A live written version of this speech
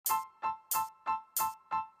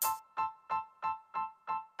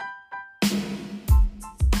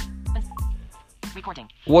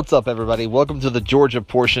Recording. What's up, everybody? Welcome to the Georgia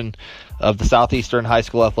portion of the Southeastern High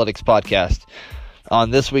School Athletics Podcast.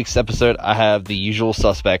 On this week's episode, I have the usual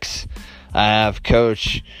suspects. I have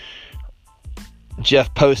Coach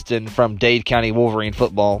Jeff Poston from Dade County Wolverine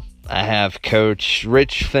Football. I have Coach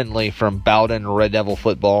Rich Finley from Bowden Red Devil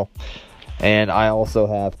Football. And I also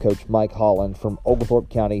have Coach Mike Holland from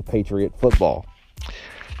Oglethorpe County Patriot Football.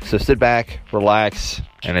 So sit back, relax,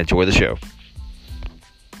 and enjoy the show.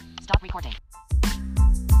 Stop recording.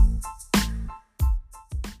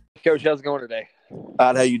 Coach, how's it going today?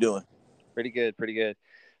 How you doing? Pretty good.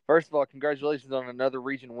 First of all, congratulations on another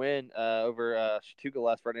region win over Chautauqua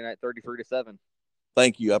last Friday night, 33-7.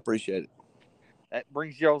 Thank you. I appreciate it. That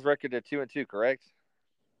brings y'all's record to 2-2, correct?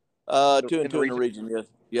 2-2 in the region, yes.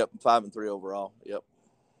 Yep, 5-3 overall. Yep.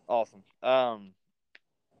 Awesome.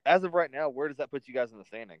 As of right now, where does that put you guys in the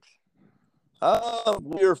standings?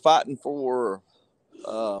 We're fighting for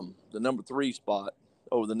the number 3 spot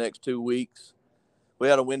over the next 2 weeks. We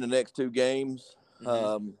got to win the next 2 games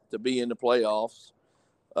to be in the playoffs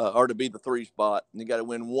or to be the 3 spot. And you got to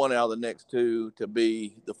win 1 out of the next 2 to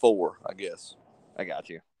be the 4, I guess. I got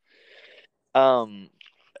you. Going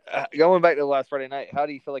back to last Friday night, how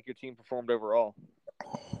do you feel like your team performed overall?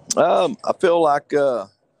 I feel like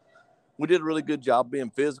we did a really good job being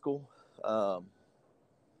physical.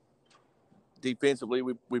 Defensively,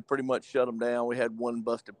 we pretty much shut them down. We had 1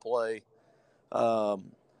 busted play.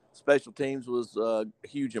 Special teams was a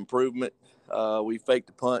huge improvement. We faked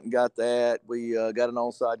the punt and got that. We got an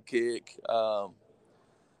onside kick.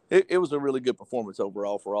 It was a really good performance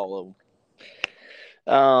overall for all of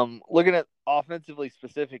them. Looking at offensively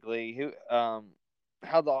specifically,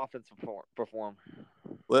 how'd the offense perform?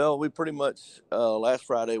 Well, we pretty much last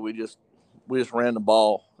Friday we just ran the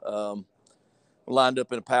ball. Lined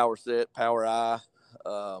up in a power set, power I.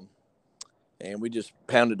 And we just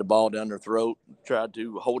pounded the ball down their throat, tried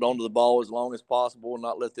to hold on to the ball as long as possible and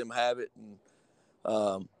not let them have it.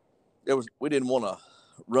 And we didn't want to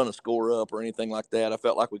run a score up or anything like that. I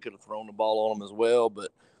felt like we could have thrown the ball on them as well,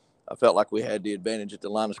 but I felt like we had the advantage at the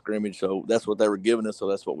line of scrimmage, so that's what they were giving us, so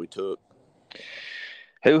that's what we took.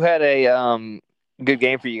 Who had a good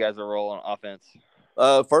game for you guys overall on offense?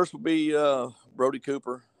 First would be Brody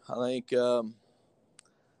Cooper. I think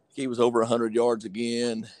he was over 100 yards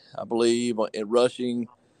again, I believe, in rushing,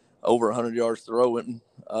 over 100 yards throwing.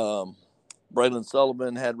 Braylon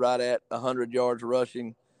Sullivan had right at 100 yards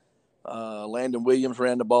rushing. Landon Williams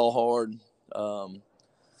ran the ball hard.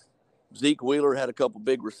 Zeke Wheeler had a couple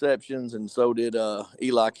big receptions, and so did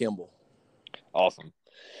Eli Kimball. Awesome.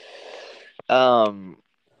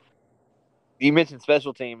 You mentioned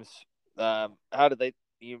special teams. How did they?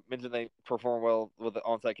 You mentioned they perform well with the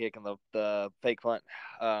onside kick and the fake punt.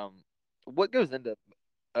 What goes into,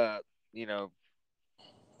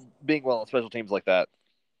 being well on special teams like that?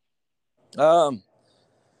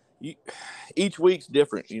 Each week's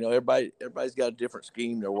different. Everybody's got a different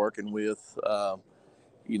scheme they're working with.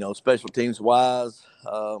 Special teams wise,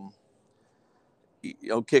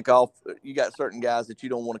 kickoff. You got certain guys that you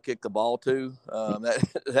don't want to kick the ball to.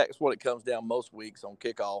 That's what it comes down most weeks on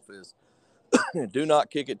kickoff is. Do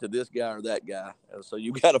not kick it to this guy or that guy. So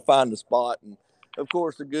you got to find the spot. And, of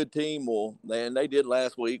course, a good team they did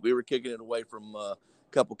last week. We were kicking it away from a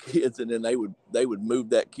couple kids, and then they would move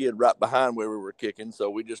that kid right behind where we were kicking. So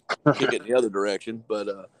we just kick it in the other direction.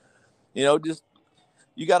 But, just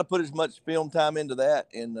you got to put as much film time into that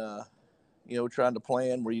and, trying to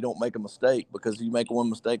plan where you don't make a mistake, because if you make one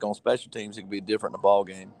mistake on special teams, it can be different in a ball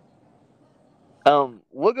game.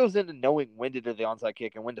 What goes into knowing when to do the onside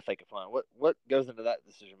kick and when to fake a punt? What goes into that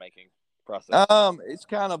decision-making process? It's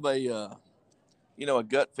kind of a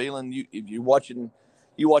gut feeling. If you watch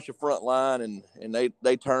a front line and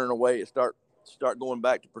they turn away and start going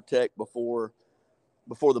back to protect before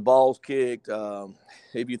the ball's kicked.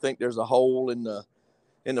 If you think there's a hole in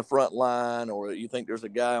the front line, or you think there's a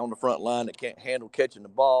guy on the front line that can't handle catching the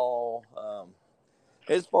ball.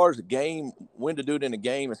 As far as the game, when to do it in a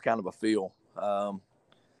game is kind of a feel. A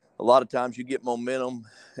lot of times you get momentum,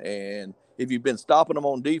 and if you've been stopping them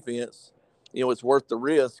on defense, it's worth the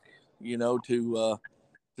risk, to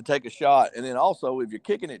take a shot. And then also, if you're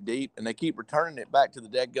kicking it deep and they keep returning it back to the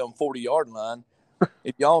dadgum 40-yard line,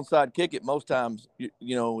 if you onside kick it, most times,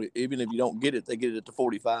 even if you don't get it, they get it at the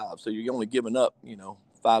 45. So you're only giving up,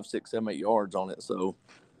 5, 6, 7, 8 yards on it. So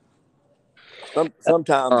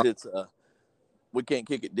sometimes it's we can't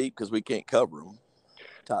kick it deep because we can't cover them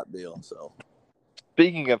type deal. So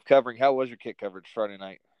speaking of covering, how was your kick coverage Friday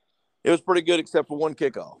night? It was pretty good except for one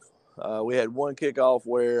kickoff. We had one kickoff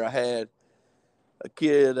where I had a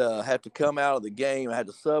kid have to come out of the game. I had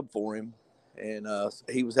to sub for him, and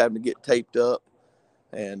he was having to get taped up.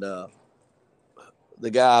 and the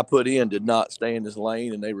guy I put in did not stay in his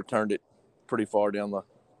lane, and they returned it pretty far down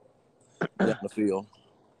the field.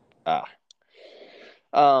 Ah.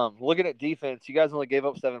 Looking at defense, you guys only gave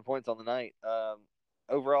up 7 points on the night.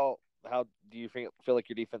 Overall, how do you feel like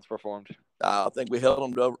your defense performed? I think we held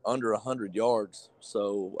them to under 100 yards,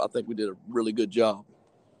 so I think we did a really good job.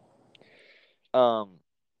 Um,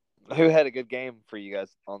 who had a good game for you guys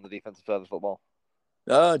on the defensive side of the football?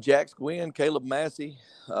 Jax Gwynn, Caleb Massey,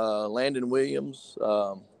 Landon Williams.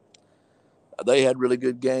 They had really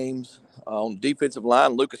good games. On the defensive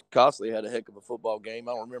line, Lucas Costley had a heck of a football game.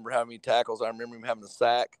 I don't remember how many tackles. I remember him having a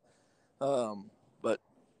sack. But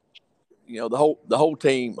the whole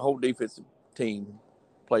team, whole defensive team,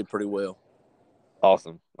 played pretty well.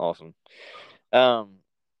 Awesome. How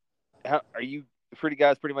are you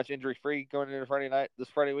pretty much injury free going into this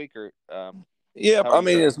Friday week, or Yeah, I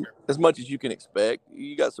mean, as much as you can expect.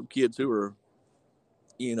 You got some kids who are,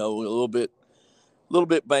 a little bit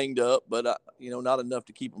banged up, but not enough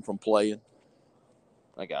to keep them from playing.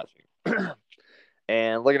 I got you.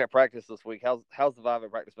 And looking at practice this week, how's the vibe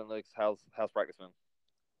at practice been, Luke? How's practice been?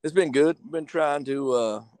 It's been good. Been trying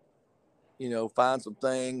to, find some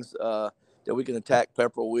things that we can attack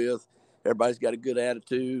Pepperell with. Everybody's got a good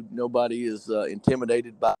attitude. Nobody is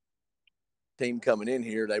intimidated by the team coming in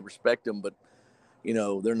here. They respect them, but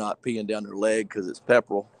they're not peeing down their leg because it's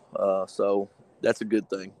Pepperell. So that's a good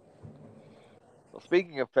thing. Well,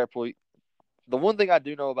 speaking of Pepperell, the one thing I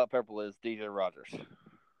do know about Pepperell is DJ Rogers.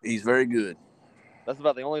 He's very good. That's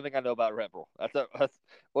about the only thing I know about Pepperell.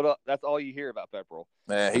 That's all you hear about Pepperell.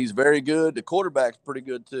 He's very good. The quarterback's pretty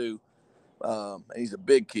good too. He's a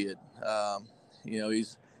big kid.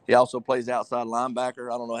 He also plays outside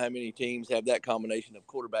linebacker. I don't know how many teams have that combination of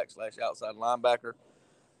quarterback / outside linebacker.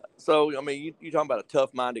 So, I mean, you're talking about a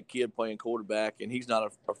tough-minded kid playing quarterback, and he's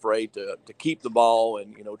not afraid to keep the ball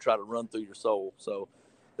and, try to run through your soul. So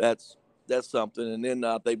that's something. And then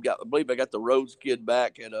I believe they got the Rhodes kid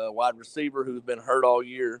back at a wide receiver who's been hurt all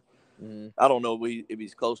year. Mm-hmm. I don't know if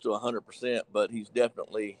he's close to 100%, but he's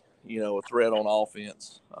definitely, a threat on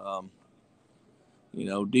offense.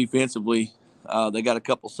 Defensively, they got a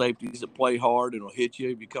couple safeties that play hard and will hit you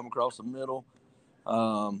if you come across the middle.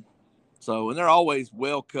 And they're always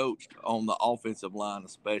well coached on the offensive line,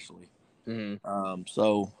 especially.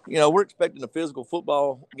 Mm-hmm. We're expecting a physical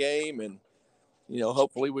football game, and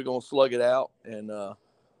hopefully we're going to slug it out and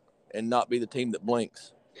not be the team that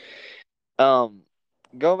blinks. Going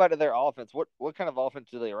back to their offense, what kind of offense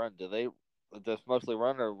do they run? Do they just mostly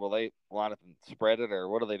run, or will they line up and spread it, or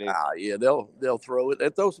what do they do? Yeah, they'll throw it. They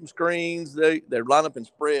throw some screens. They line up and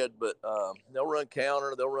spread, but they'll run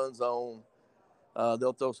counter. They'll run zone.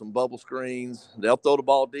 They'll throw some bubble screens. They'll throw the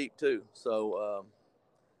ball deep too. So,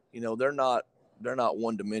 they're not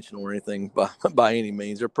one dimensional or anything by any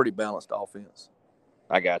means. They're pretty balanced offense.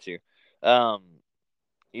 I got you.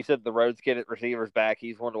 You said the Rhodes kid at receiver's back.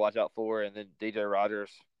 He's one to watch out for, and then DJ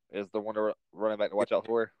Rogers is the one running back to watch out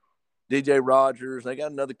for. DJ Rogers. They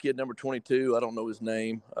got another kid, number 22. I don't know his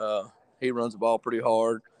name. He runs the ball pretty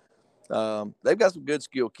hard. They've got some good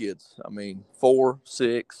skill kids. I mean, 4,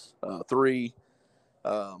 6, 3.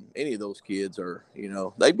 Any of those kids are,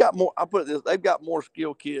 they've got more. I put it this: they've got more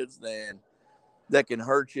skill kids that can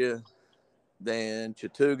hurt you than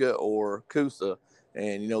Chattooga or Coosa.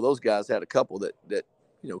 And those guys had a couple that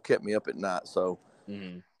kept me up at night. So,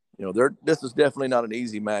 this is definitely not an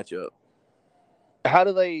easy matchup. How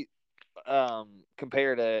do they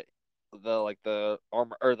compare to the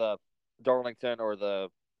Armor or the Darlington or the?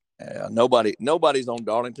 Nobody's on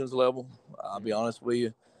Darlington's level. I'll be honest with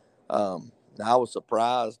you. I was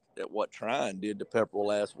surprised at what Trine did to Pepperell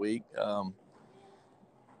last week.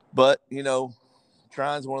 But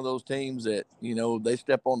Trine's one of those teams that they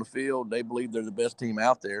step on the field, they believe they're the best team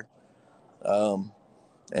out there.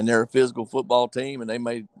 And they're a physical football team, and they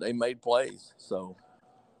made plays. So,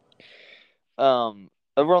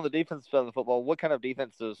 over on the defensive side of the football, what kind of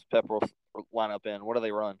defense does Pepperell line up in? What do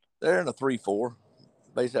they run? They're in a 3-4,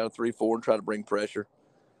 based out of 3-4, and try to bring pressure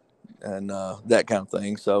and that kind of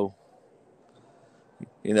thing. So,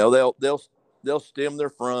 they'll stem their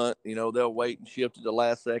front. They'll wait and shift at the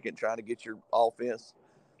last second, trying to get your offense,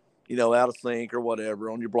 out of sync or whatever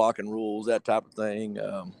on your blocking rules, that type of thing.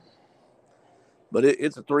 But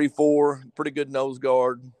it's a 3-4, pretty good nose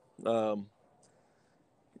guard.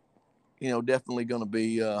 Definitely going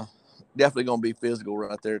to be physical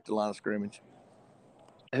right there at the line of scrimmage.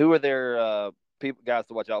 Who are their guys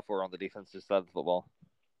to watch out for on the defensive side of the football?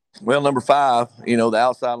 Well, number 5, the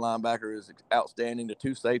outside linebacker is outstanding. The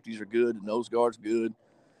 2 safeties are good. The nose guard's good.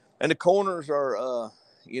 And the corners are,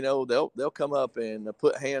 they'll come up and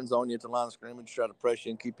put hands on you at the line of scrimmage, try to press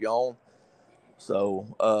you and keep you on.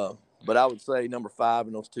 So, but I would say number 5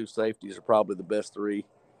 and those 2 safeties are probably the best 3.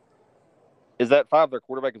 Is that 5 their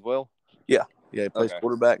quarterback as well? Yeah, he plays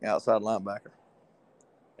quarterback and outside linebacker.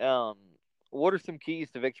 What are some keys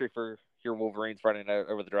to victory for your Wolverines Friday night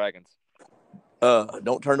over the Dragons?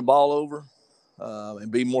 Don't turn the ball over,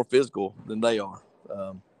 and be more physical than they are.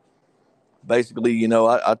 Basically,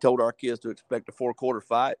 I told our kids to expect a 4-quarter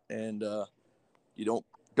fight, and you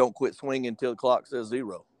don't quit swinging until the clock says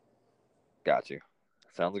 0. Got you.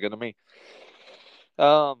 Sounds good to me.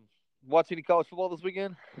 Watch any college football this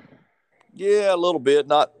weekend? Yeah, a little bit.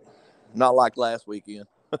 Not like last weekend.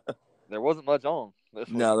 There wasn't much on this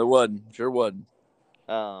week. No, there wasn't. Sure wasn't.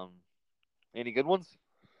 Any good ones?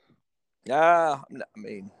 I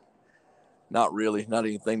mean, not really. Not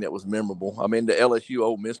anything that was memorable. I mean, the LSU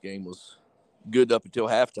Ole Miss game was good up until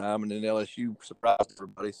halftime, and then LSU surprised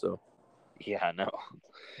everybody. So, yeah, I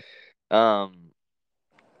know.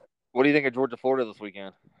 What do you think of Georgia Florida this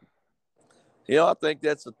weekend? I think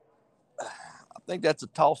that's a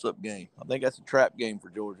toss-up game. I think that's a trap game for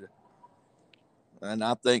Georgia, and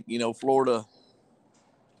I think Florida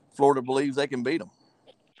believes they can beat them.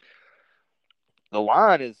 The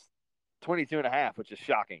line is 22.5, which is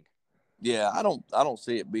shocking. Yeah, I don't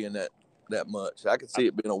see it being that much. I could see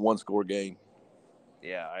it being a 1-score game.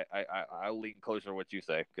 Yeah, I'll lean closer to what you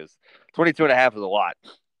say because 22.5 is a lot.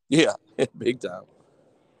 Yeah, big time.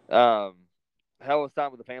 How was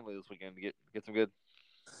time with the family this weekend to get some good?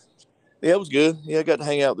 Yeah, it was good. Yeah, I got to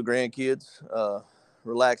hang out with the grandkids,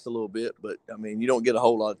 relax a little bit. But I mean, you don't get a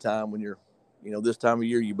whole lot of time when you're, this time of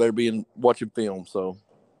year. You better be watching film. So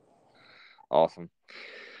awesome.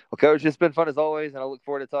 Well, Coach, it's been fun as always, and I look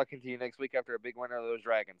forward to talking to you next week after a big win over those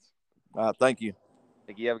Dragons. Thank you.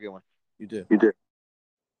 Thank you. Have a good one. You too. You too.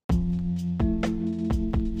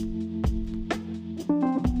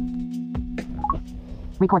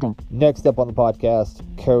 Recording. Next up on the podcast,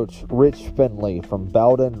 Coach Rich Finley from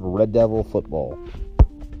Bowden Red Devil Football.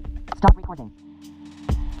 Stop recording.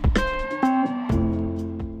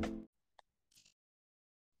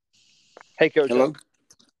 Hey, Coach. Hello?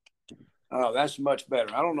 Oh, that's much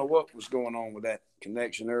better. I don't know what was going on with that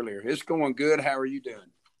connection earlier. It's going good. How are you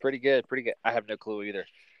doing? Pretty good. I have no clue either.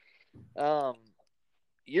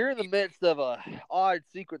 You're in the midst of a odd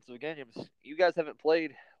sequence of games. You guys haven't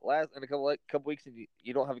played in a couple weeks, and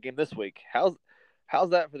you don't have a game this week. How's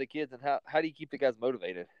that for the kids, and how do you keep the guys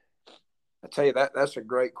motivated? I tell you, that's a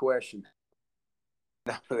great question.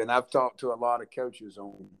 And I've talked to a lot of coaches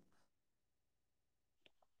on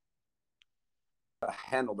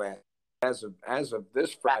handle that. As of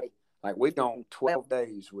this Friday, like we've gone 12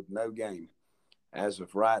 days with no game as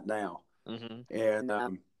of right now. Mm-hmm.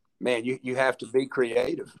 And man, you have to be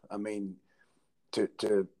creative. I mean,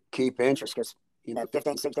 to keep interest, because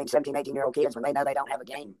 15, 16, 17, 18-year-old kids, when they know they don't have a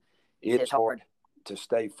game, it is hard to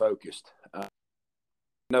stay focused.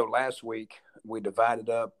 Last week we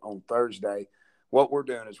divided up on Thursday. What we're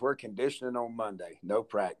doing is we're conditioning on Monday, no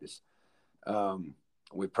practice.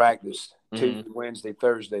 We practice Tuesday, Wednesday,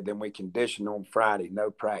 Thursday, then we condition on Friday,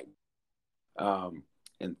 no practice.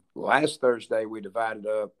 And last Thursday we divided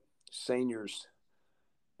up seniors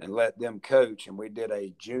and let them coach, and we did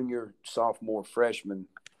a junior, sophomore, freshman.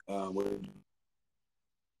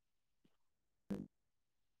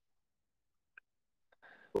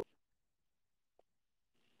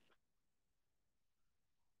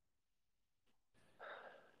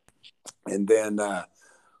 And then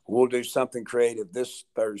we'll do something creative this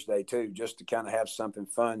Thursday too, just to kind of have something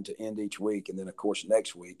fun to end each week. And then, of course,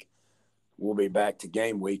 next week we'll be back to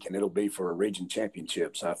game week, and it'll be for a region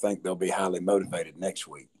championship. So I think they'll be highly motivated next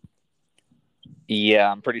week.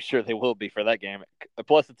 Yeah, I'm pretty sure they will be for that game.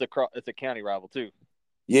 Plus, it's a county rival too.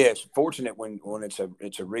 Yeah, it's fortunate when it's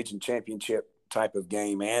a region championship type of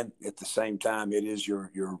game, and at the same time, it is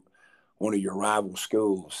your one of your rival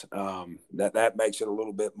schools. That makes it a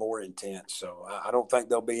little bit more intense. So I don't think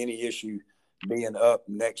there'll be any issue being up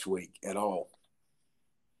next week at all.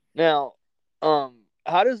 Now,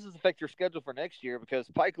 how does this affect your schedule for next year? Because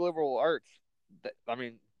Pike Liberal Arts,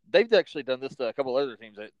 they've actually done this to a couple other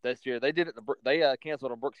teams this year. They did it. They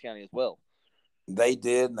canceled on Brooks County as well. They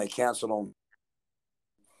did, and they canceled on.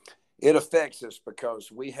 It affects us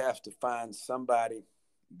because we have to find somebody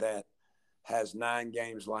that has 9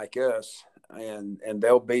 games like us, and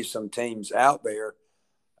there'll be some teams out there.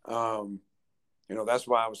 That's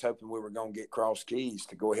why I was hoping we were going to get Cross Keys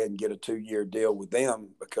to go ahead and get a 2-year deal with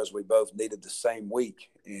them, because we both needed the same week,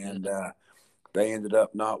 and they ended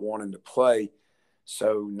up not wanting to play.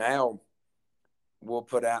 So now we'll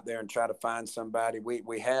put out there and try to find somebody.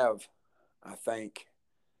 We have, I think,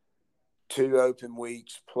 2 open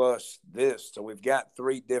weeks plus this. So we've got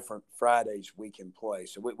 3 different Fridays we can play.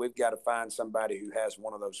 So we've got to find somebody who has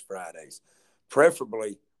one of those Fridays,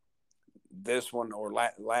 preferably this one or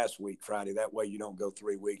last week Friday. That way you don't go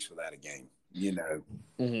 3 weeks without a game,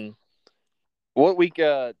 Mm-hmm. What week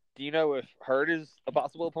do you know if Hurd is a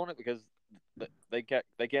possible opponent? Because they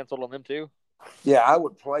canceled on them too? Yeah, I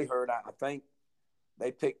would play Hurd. I think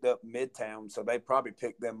they picked up Midtown, so they probably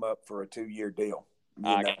picked them up for a 2-year deal.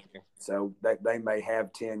 So they may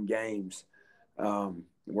have 10 games.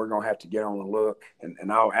 We're going to have to get on the look,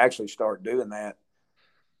 and I'll actually start doing that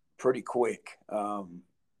pretty quick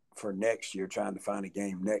for next year, trying to find a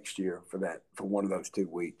game next year for one of those 2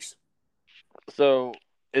 weeks. So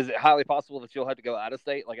is it highly possible that you'll have to go out of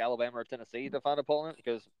state, like Alabama or Tennessee, to find an opponent?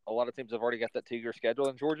 Because a lot of teams have already got that 2-year schedule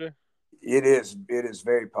in Georgia. It is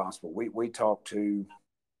very possible. We talked to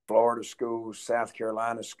Florida schools, South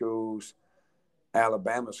Carolina schools,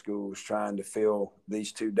 Alabama schools trying to fill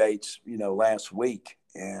these 2 dates, last week.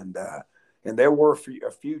 And there were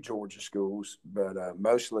a few Georgia schools, but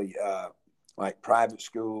mostly like private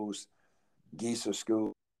schools, GISA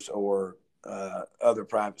schools, or other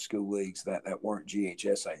private school leagues that weren't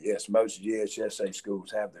GHSA. Yes, most GHSA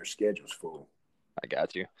schools have their schedules full. I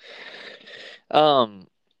got you.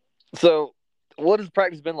 So what has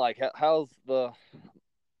practice been like? How's the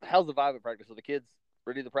vibe at practice? Are the kids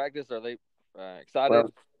ready to practice? Are they excited?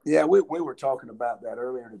 Well, yeah, we were talking about that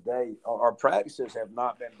earlier today. Our practices have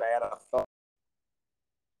not been bad. I thought,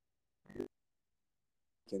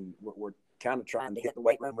 and we're kind of trying to hit the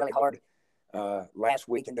weight room really hard last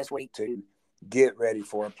week and this week to get ready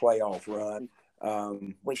for a playoff run.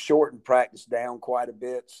 We've shortened practice down quite a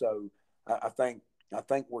bit, so I think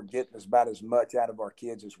we're getting about as much out of our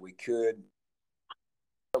kids as we could.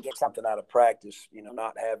 We'll get something out of practice,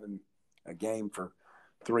 not having a game for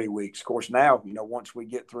 3 weeks. Of course, now, once we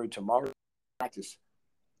get through tomorrow practice,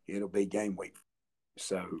 it'll be game week.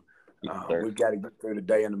 So we've got to get through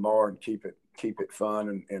today and tomorrow and keep it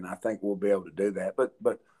fun, and I think we'll be able to do that.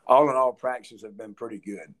 But all in all, practices have been pretty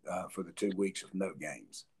good for the 2 weeks of no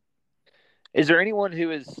games. Is there anyone who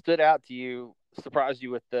has stood out to you, surprised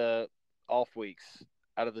you with the off weeks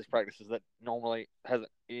out of these practices that normally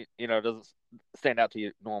doesn't stand out to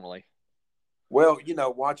you normally? Well,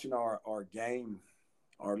 watching our game,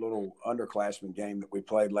 our little underclassmen game that we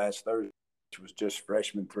played last Thursday, which was just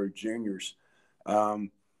freshmen through juniors.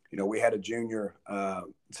 We had a junior,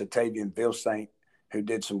 Satavian Vilsaint, who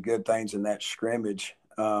did some good things in that scrimmage.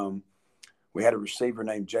 We had a receiver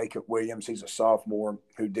named Jacob Williams. He's a sophomore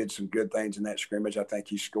who did some good things in that scrimmage. I think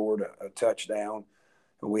he scored a touchdown.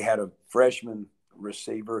 And we had a freshman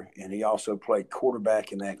receiver, and he also played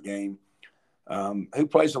quarterback in that game, who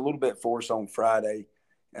plays a little bit for us on Friday.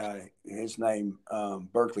 His name,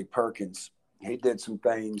 Berkeley Perkins. He did some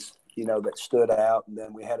things, that stood out. And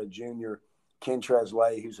then we had a junior, Ken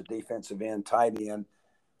Tresley, who's a defensive end, tight end,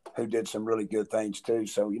 who did some really good things too.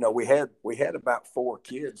 So, we had about 4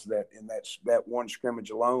 kids that in that one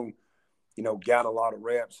scrimmage alone, got a lot of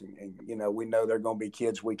reps. And we know they're going to be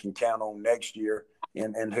kids we can count on next year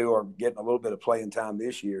and who are getting a little bit of playing time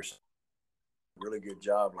this year. So, really good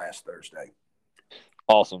job last Thursday.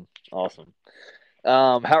 Awesome.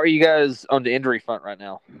 How are you guys on the injury front right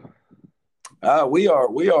now? We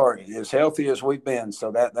are as healthy as we've been.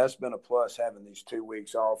 So that's been a plus, having these 2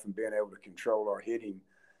 weeks off and being able to control our hitting.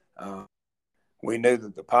 We knew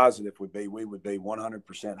that the positive would be we would be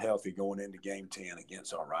 100% healthy going into Game 10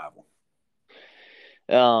 against our rival.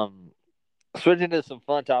 Switching to some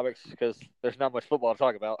fun topics because there's not much football to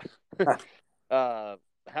talk about. How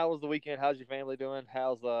was the weekend? How's your family doing?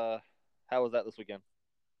 How was that this weekend?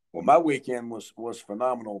 Well, my weekend was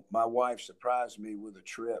phenomenal. My wife surprised me with a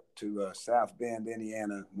trip to South Bend,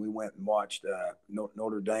 Indiana. We went and watched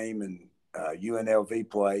Notre Dame and UNLV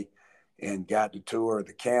play, and got to tour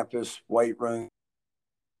the campus, weight room,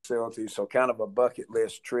 facilities. So kind of a bucket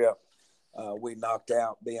list trip we knocked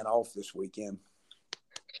out being off this weekend.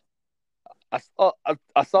 I saw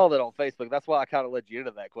that on Facebook. That's why I kind of led you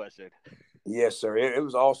into that question. Yes, sir. It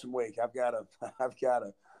was an awesome week. I've got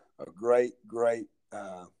a great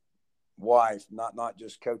wife, not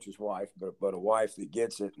just Coach's wife, but a wife that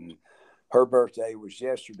gets it. And her birthday was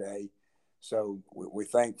yesterday. So we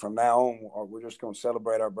think from now on, we're just going to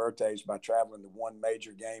celebrate our birthdays by traveling to one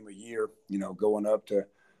major game a year, going up to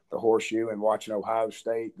the Horseshoe and watching Ohio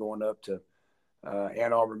State, going up to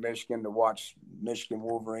Ann Arbor, Michigan to watch Michigan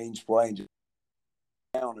Wolverines play, and just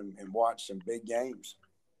down and watch some big games.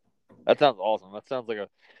 That sounds awesome. That sounds like a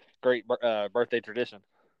great birthday tradition.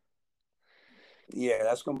 Yeah,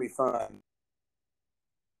 that's going to be fun.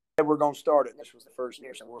 We're going to start it. This was the first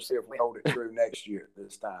year, so we'll see if we hold it true next year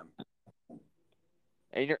this time.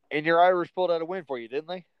 And your Irish pulled out a win for you, didn't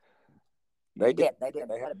they? They did. They did.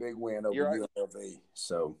 They had a big win over UNLV.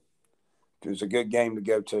 So it was a good game to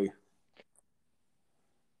go to.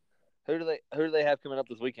 Who do they have coming up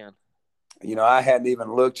this weekend? I hadn't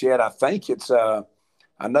even looked yet. I think it's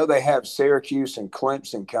I know they have Syracuse and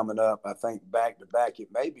Clemson coming up. I think back to back. It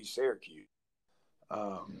may be Syracuse,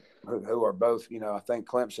 who are both. I think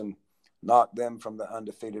Clemson knocked them from the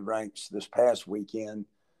undefeated ranks this past weekend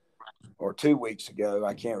or 2 weeks ago.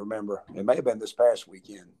 I can't remember. It may have been this past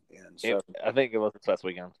weekend. And so I think it was this past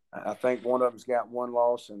weekend. I think one of them's got one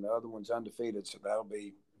loss and the other one's undefeated. So that'll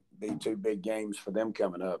be two big games for them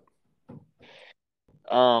coming up.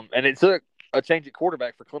 And it took a change at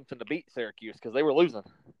quarterback for Clemson to beat Syracuse because they were losing.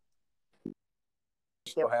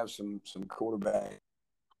 Still have some quarterback.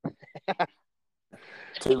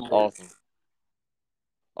 Awesome.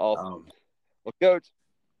 Well, Coach.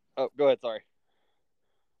 Oh, go ahead. Sorry.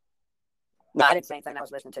 No, I didn't say anything. I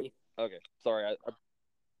was listening to you. Okay. Sorry.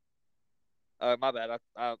 My bad.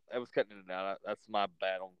 I was cutting it out. That's my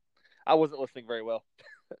bad. I wasn't listening very well.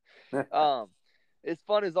 It's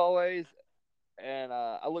fun as always. And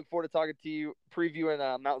I look forward to talking to you,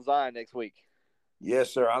 previewing Mount Zion next week.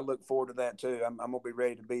 Yes, sir. I look forward to that, too. I'm going to be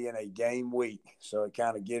ready to be in a game week, so it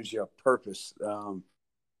kind of gives you a purpose,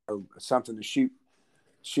 something to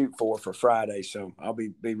shoot for Friday. So I'll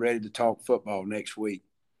be ready to talk football next week.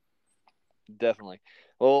 Definitely.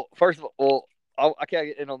 Well, first of all, I can't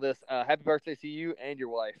get in on this. Happy birthday to you and your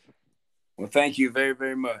wife. Well, thank you very,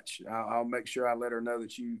 very much. I'll make sure I let her know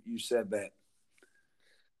that you said that.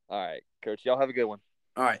 All right, Coach. Y'all have a good one.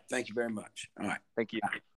 All right. Thank you very much. All right. Thank you.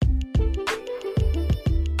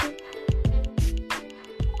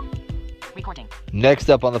 Recording. Next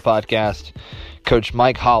up on the podcast, Coach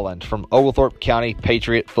Mike Holland from Oglethorpe County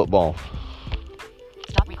Patriot Football.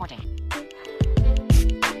 Stop recording.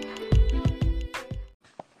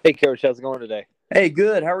 Hey, Coach. How's it going today? Hey,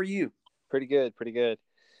 good. How are you? Pretty good.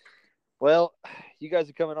 Well, you guys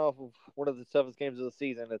are coming off of one of the toughest games of the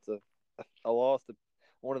season. It's a loss to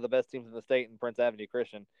one of the best teams in the state in Prince Avenue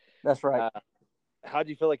Christian. That's right. How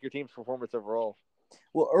do you feel like your team's performance overall?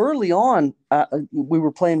 Well, early on, we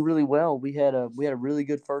were playing really well. We had a really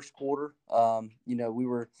good first quarter. We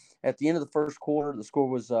were at the end of the first quarter. The score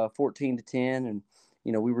was 14-10, and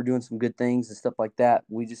we were doing some good things and stuff like that.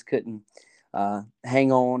 We just couldn't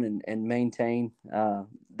hang on and maintain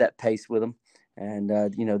that pace with them. And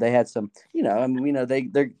they had some.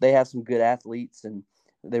 They have some good athletes, and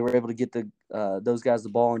they were able to get those guys the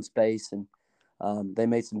ball in space, and they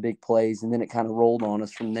made some big plays, and then it kind of rolled on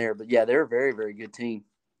us from there. But, yeah, they're a very, very good team.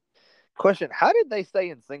 Question, how did they stay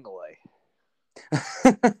in single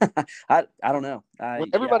A? I don't know.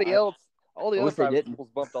 Everybody else, all the other private schools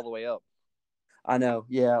bumped all the way up. I know.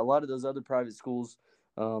 Yeah, a lot of those other private schools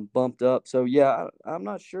bumped up. So, yeah, I'm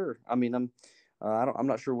not sure. I mean, I'm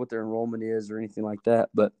not sure what their enrollment is or anything like that,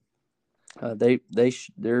 but they're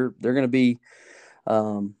going to be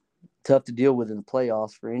tough to deal with in the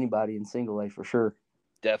playoffs for anybody in single A for sure.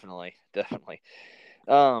 Definitely.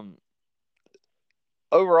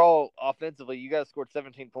 Overall, offensively, you guys scored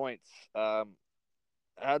 17 points. How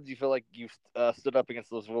did you feel like you stood up against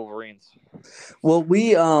those Wolverines? Well,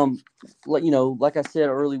 we, like I said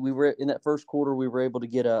early, we were in that first quarter. We were able to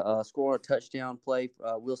get a score on a touchdown play.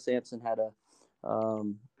 Will Sampson had a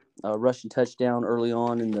rushing touchdown early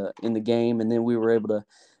on in the game, and then we were able to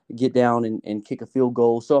get down and kick a field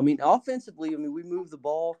goal. So, I mean, offensively, we moved the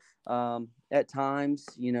ball at times.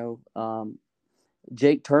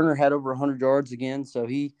 Jake Turner had over 100 yards again, so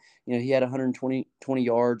he had 120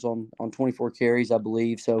 yards on 24 carries, I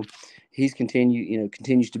believe. So he's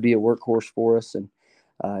continues to be a workhorse for us, and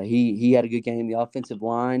he had a good game. The offensive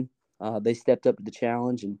line, they stepped up to the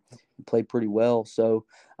challenge and played pretty well. So,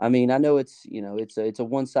 I mean, I know it's a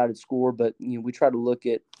one-sided score, but we try to look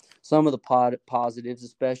at some of the positives,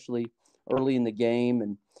 especially early in the game,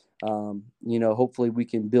 and hopefully we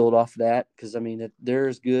can build off that, because I mean they're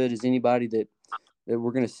as good as anybody that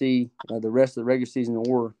we're going to see the rest of the regular season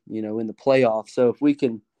or in the playoffs. So if we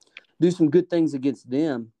can do some good things against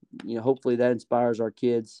them, hopefully that inspires our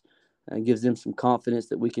kids and gives them some confidence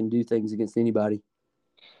that we can do things against anybody.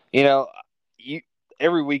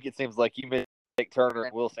 Every week it seems like you mention Jake Turner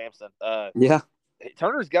and Will Sampson. Yeah,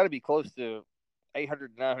 Turner's got to be close to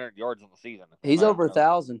 800, 900 yards on the season. He's over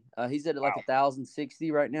 1,000. He's at like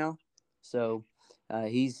 1,060 right now. So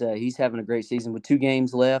he's having a great season with 2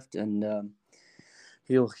 games left, and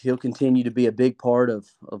he'll continue to be a big part of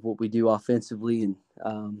what we do offensively. And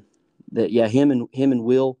him and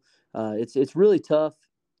Will, it's really tough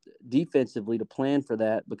defensively to plan for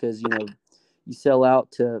that, because you sell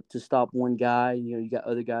out to stop one guy. You got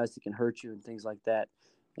other guys that can hurt you and things like that.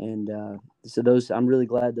 And so I'm really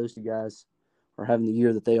glad those two guys are having the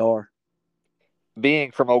year that they are.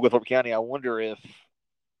 Being from Oglethorpe County, I wonder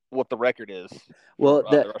what the record is. Well,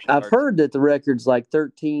 For, the rushing I've yards. heard that the record's like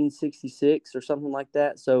 1366 or something like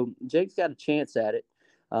that. So Jake's got a chance at it.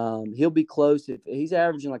 He'll be close if he's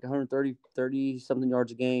averaging like 130 something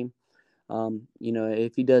yards a game.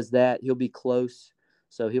 If he does that, he'll be close.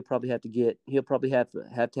 So he'll probably have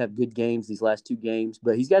to have good games these last two games,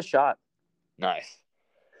 but he's got a shot. Nice.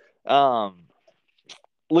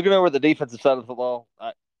 Looking over the defensive side of the ball,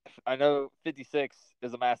 I know 56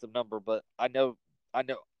 is a massive number, but I know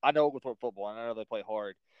Oglethorpe football, and I know they play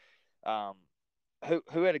hard.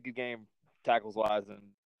 Who had a good game tackles wise, and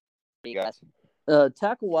you guys?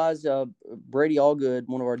 Tackle wise, Brady Allgood,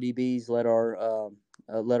 one of our DBs, led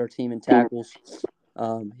our team in tackles.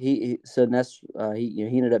 He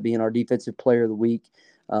ended up being our defensive player of the week.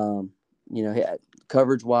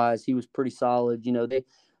 Coverage wise, he was pretty solid.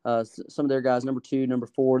 Some of their guys, number 2, number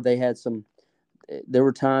 4, there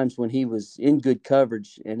were times when he was in good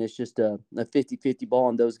coverage, and it's just a 50-50 ball,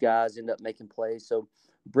 and those guys end up making plays. So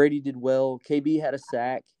Brady did well. KB had a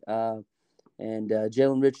sack, and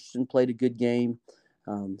Jalen Richardson played a good game.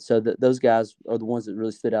 So those guys are the ones that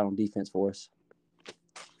really stood out on defense for us.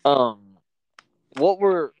 What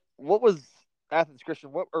was Athens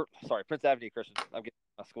Christian? Prince Avenue Christian. I'm getting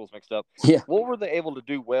my schools mixed up. Yeah. What were they able to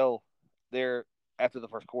do well there after the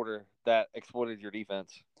first quarter that exploited your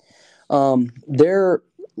defense?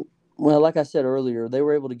 Like I said earlier, they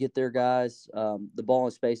were able to get their guys the ball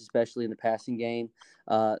in space, especially in the passing game.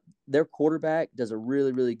 Their quarterback does a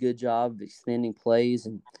really, really good job of extending plays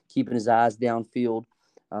and keeping his eyes downfield.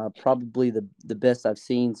 Probably the best I've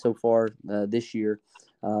seen so far this year.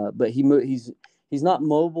 But he's not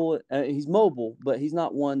mobile. He's mobile, but he's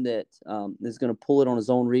not one that is going to pull it on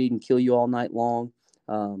his own read and kill you all night long.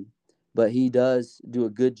 But he does do a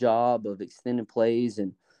good job of extending plays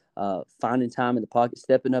and finding time in the pocket,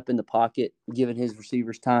 stepping up in the pocket, giving his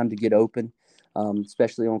receivers time to get open,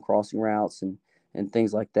 especially on crossing routes and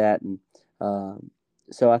things like that. And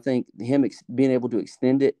so I think him being able to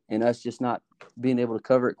extend it and us just not being able to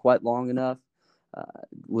cover it quite long enough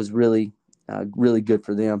was really, really good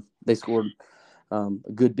for them. They scored a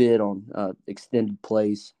good bit on extended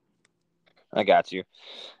plays. I got you.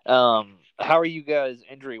 How are you guys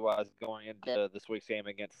injury-wise going into this week's game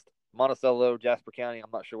against Monticello, Jasper County? I'm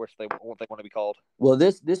not sure what they want to be called. Well,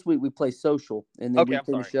 this week we play social, and then we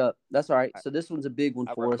finish up. That's all right. So this one's a big one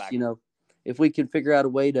for us. If we can figure out a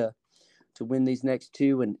way to win these next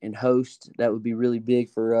two and host, that would be really big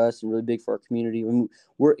for us and really big for our community. When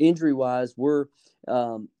we're injury-wise, we're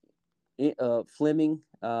Fleming.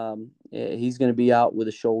 He's going to be out with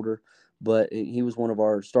a shoulder, but he was one of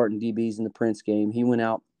our starting DBs in the Prince game. He went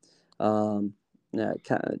out kind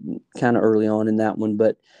of early on in that one,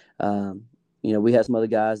 but we have some other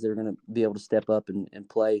guys that are going to be able to step up and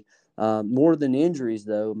play. More than injuries,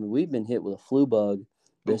 though, I mean, we've been hit with a flu bug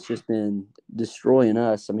that's just been destroying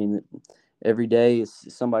us. I mean, every day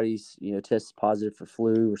somebody's tests positive for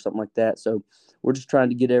flu or something like that. So we're just trying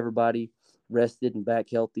to get everybody rested and back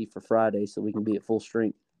healthy for Friday so we can be at full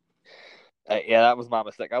strength. Yeah, that was my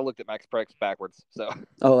mistake. I looked at Max Prex backwards. So.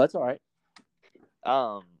 Oh, that's all right.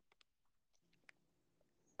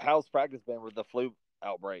 How's practice been with the flu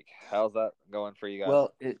outbreak? How's that going for you guys?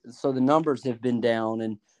 Well, so the numbers have been down,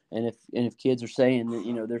 and if kids are saying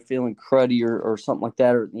that they're feeling cruddy or something like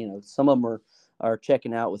that, or some of them are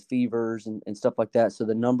checking out with fevers and stuff like that. So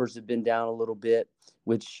the numbers have been down a little bit,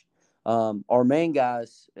 which our main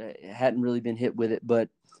guys hadn't really been hit with it, but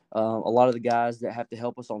a lot of the guys that have to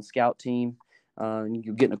help us on scout team,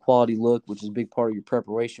 you're getting a quality look, which is a big part of your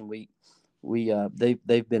preparation week.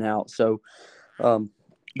 They've been out, so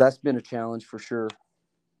that's been a challenge for sure.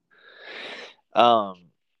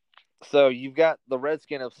 So you've got the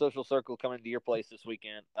Redskin of Social Circle coming to your place this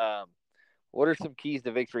weekend. What are some keys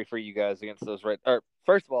to victory for you guys against those Red? Or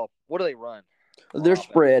first of all, what do they run? They're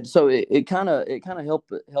spread, so it kind of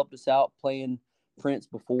helped us out playing Prince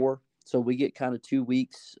before. So we get kind of 2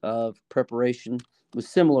 weeks of preparation with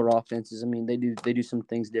similar offenses. I mean, they do some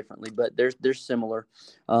things differently, but they're similar.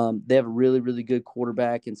 They have a really, really good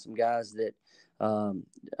quarterback and some guys that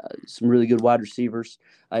some really good wide receivers.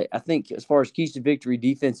 I think as far as keys to victory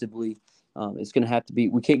defensively, it's going to have to be,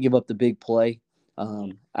 we can't give up the big play.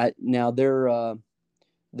 Now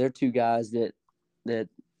they're two guys that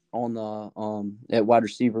on the at wide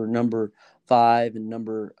receiver, number 5 and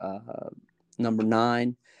number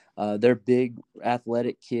 9. They're big,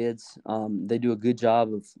 athletic kids. They do a good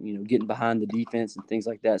job of getting behind the defense and things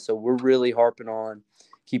like that. So we're really harping on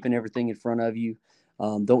keeping everything in front of you.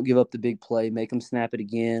 Don't give up the big play. Make them snap it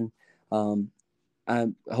again.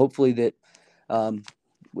 hopefully that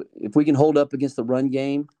if we can hold up against the run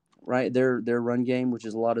game, right, their run game, which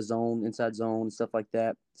is a lot of zone, inside zone, and stuff like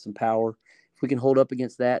that, some power. If we can hold up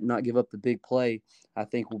against that and not give up the big play, I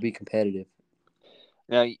think we'll be competitive.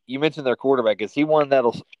 Now, you mentioned their quarterback. Is he one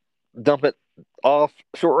that'll dump it off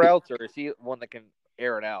short routes, or is he one that can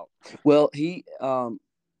air it out? Well, he can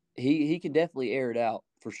definitely air it out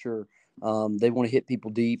for sure. They want to hit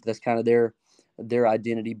people deep. That's kind of their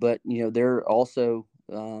identity. But they're also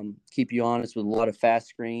keep you honest with a lot of fast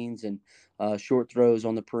screens and short throws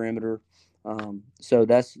on the perimeter. So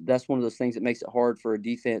that's one of those things that makes it hard for a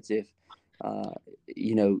defense if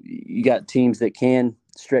you got teams that can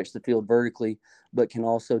stretch the field vertically, but can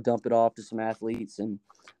also dump it off to some athletes and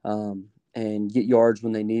get yards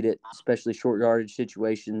when they need it, especially short yardage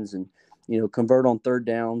situations, and convert on third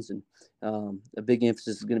downs. And a big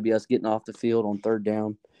emphasis is going to be us getting off the field on third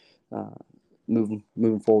down,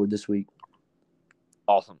 moving forward this week.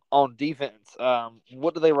 Awesome. On defense,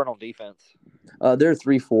 what do they run on defense? They're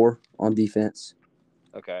 3-4 on defense.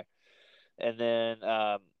 Okay. And then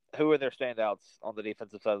who are their standouts on the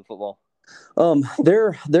defensive side of the football?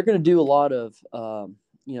 They're going to do a lot of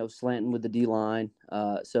slanting with the D line.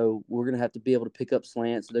 So we're going to have to be able to pick up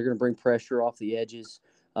slants. They're going to bring pressure off the edges.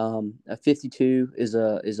 A 52 is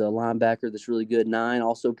a linebacker that's really good. 9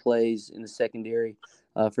 also plays in the secondary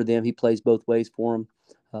for them. He plays both ways for them.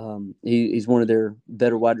 He's one of their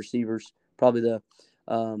better wide receivers, probably the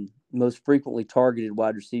most frequently targeted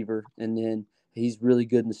wide receiver. And then he's really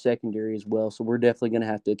good in the secondary as well. So we're definitely going to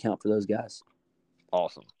have to account for those guys.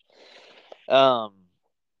 Awesome. I've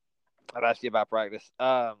asked you about practice.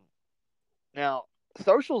 Now,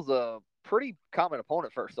 Social's a pretty common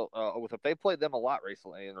opponent for with they played them a lot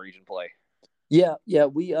recently in region play. Yeah.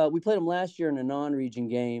 We played them last year in a non-region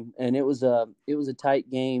game, and it was a tight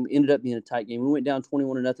game. Ended up being a tight game. We went down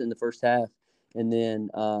 21-0 in the first half, and then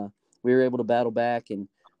we were able to battle back, and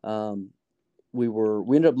we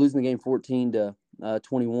ended up losing the game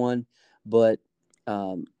 14-21, but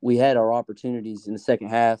we had our opportunities in the second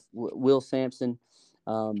half. Will Sampson,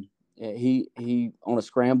 he on a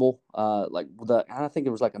scramble, I think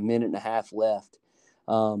there was like a minute and a half left.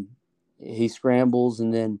 He scrambles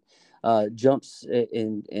and then jumps,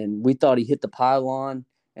 and we thought he hit the pylon,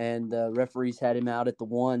 and the referees had him out at the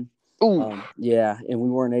 1. And we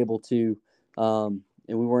weren't able to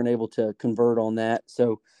convert on that.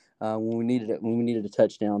 So when we needed a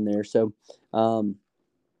touchdown there. So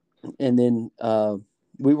and then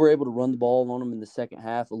we were able to run the ball on them in the second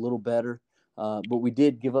half a little better. But we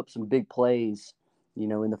did give up some big plays, in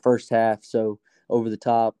the first half. So over the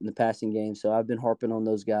top in the passing game. So I've been harping on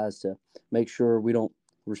those guys to make sure we don't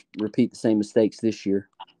repeat the same mistakes this year.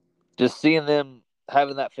 Just seeing them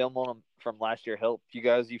having that film on them from last year help you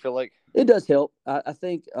guys, you feel like? It does help. I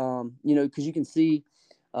think, because you can see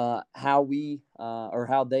how we or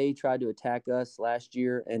how they tried to attack us last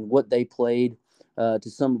year and what they played to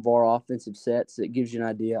some of our offensive sets. It gives you an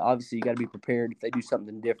idea. Obviously, you got to be prepared if they do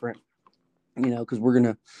something different, because we're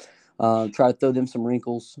going to try to throw them some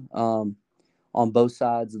wrinkles on both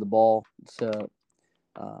sides of the ball to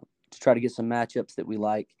try to get some matchups that we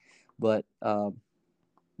like. But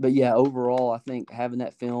yeah, overall, I think having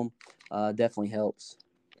that film definitely helps.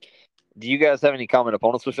 Do you guys have any common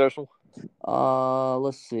opponents with Social?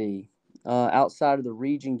 Let's see. Outside of the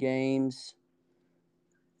region games,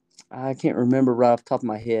 I can't remember right off the top of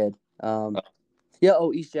my head.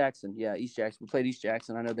 East Jackson. Yeah, East Jackson. We played East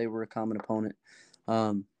Jackson. I know they were a common opponent.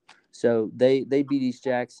 So they beat East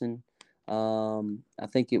Jackson. I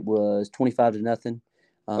think it was 25-0.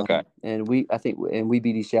 Okay. And we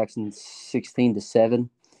beat East Jackson 16-7.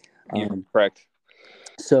 Correct.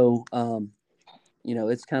 So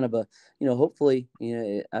it's kind of a hopefully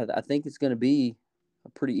I think it's going to be a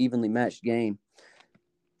pretty evenly matched game.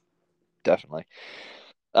 Definitely.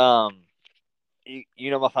 My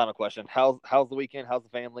final question. How's the weekend? How's the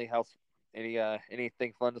family? How's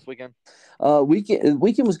anything fun this weekend?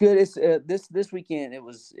 Weekend was good. It's this weekend it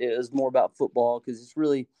was more about football because it's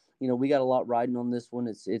really we got a lot riding on this one.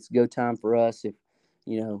 It's go time for us. If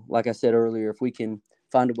like I said earlier, if we can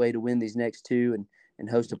find a way to win these next two and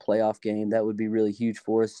host a playoff game, that would be really huge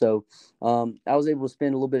for us. So I was able to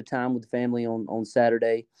spend a little bit of time with the family on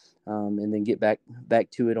Saturday, and then get back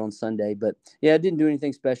to it on Sunday. But yeah, I didn't do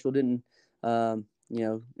anything special. Didn't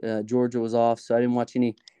Georgia was off, so I didn't watch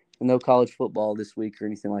no college football this week or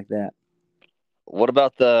anything like that. What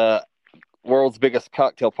about the world's biggest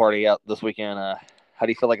cocktail party out this weekend? How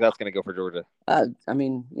do you feel like that's going to go for Georgia? I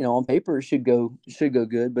mean, on paper it should go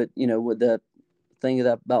good, but with the thing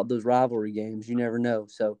about those rivalry games, you never know.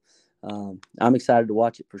 So I'm excited to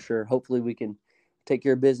watch it for sure. Hopefully we can take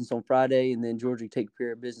care of business on Friday, and then Georgia take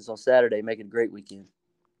care of business on Saturday, make it a great weekend.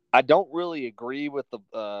 I don't really agree with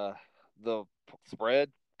the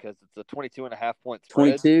spread because it's a 22.5-point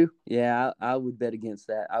spread. 22? Yeah, I would bet against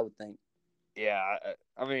that, I would think. Yeah,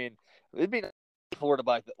 I mean, it'd be nice if Florida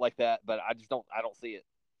like that, but I don't see it.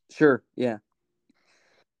 Sure, yeah.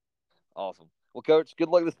 Awesome. Well, Coach, good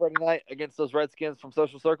luck this Friday night against those Redskins from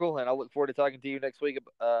Social Circle, and I look forward to talking to you next week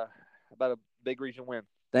about a big region win.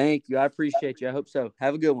 Thank you. I appreciate you. I hope so.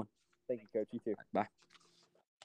 Have a good one. Thank you, Coach. You too. Bye.